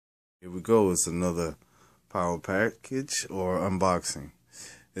Here we go. It's another power package or unboxing.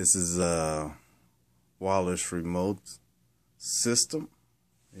 This is a wireless remote system.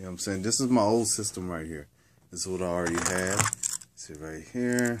 You know what I'm saying? This is my old system right here. This is what I already had. See right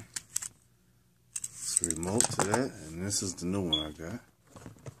here. It's a remote to that. And this is the new one I got.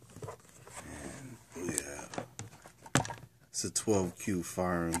 And yeah. It's a 12Q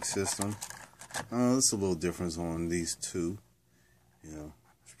firing system. There's a little difference on these two. You know,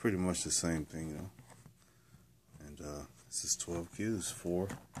 it's pretty much the same thing, you know. And this is 12 Qs, 4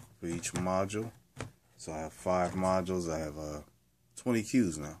 for each module. So I have 5 modules. I have 20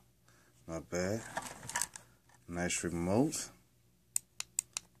 Qs now. Not bad. Nice remote.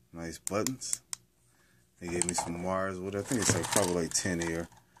 Nice buttons. They gave me some wires with it. I think it's like probably like 10 here.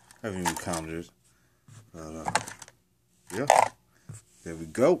 I haven't even counted it. But yeah, there we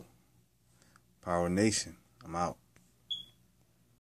go. Power Nation. I'm out.